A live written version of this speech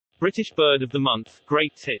British Bird of the Month,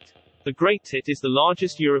 Great Tit. The Great Tit is the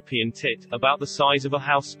largest European tit, about the size of a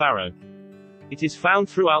house sparrow. It is found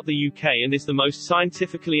throughout the UK and is the most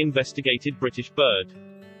scientifically investigated British bird.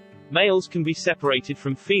 Males can be separated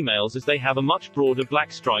from females as they have a much broader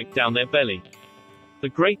black stripe down their belly. The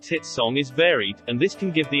Great Tit song is varied, and this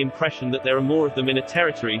can give the impression that there are more of them in a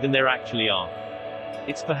territory than there actually are.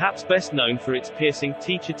 It's perhaps best known for its piercing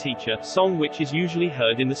teecher-teecher song, which is usually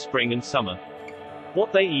heard in the spring and summer.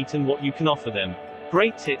 What they eat and what you can offer them.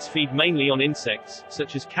 Great tits feed mainly on insects,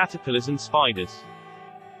 such as caterpillars and spiders.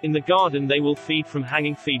 In the garden they will feed from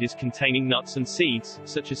hanging feeders containing nuts and seeds,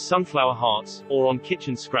 such as sunflower hearts, or on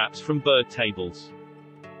kitchen scraps from bird tables.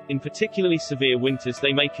 In particularly severe winters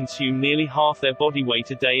they may consume nearly half their body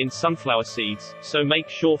weight a day in sunflower seeds, so make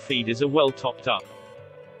sure feeders are well topped up.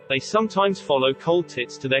 They sometimes follow cold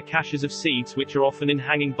tits to their caches of seeds, which are often in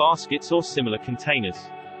hanging baskets or similar containers.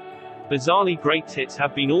 Bizarrely, great tits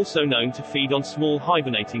have been also known to feed on small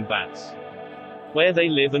hibernating bats. Where they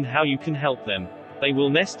live and how you can help them. They will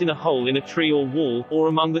nest in a hole in a tree or wall, or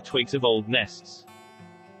among the twigs of old nests.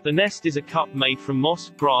 The nest is a cup made from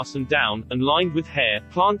moss, grass and down, and lined with hair,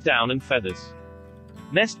 plant down and feathers.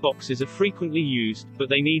 Nest boxes are frequently used, but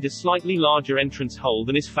they need a slightly larger entrance hole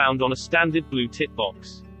than is found on a standard blue tit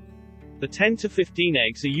box. The 10 to 15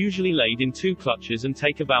 eggs are usually laid in 2 clutches and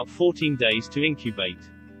take about 14 days to incubate.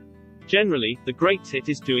 Generally, the great tit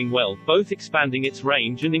is doing well, both expanding its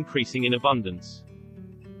range and increasing in abundance.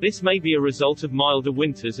 This may be a result of milder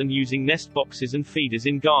winters and using nest boxes and feeders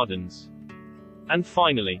in gardens. And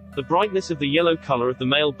finally, the brightness of the yellow color of the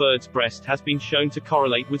male bird's breast has been shown to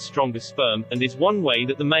correlate with stronger sperm, and is one way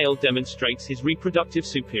that the male demonstrates his reproductive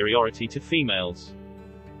superiority to females.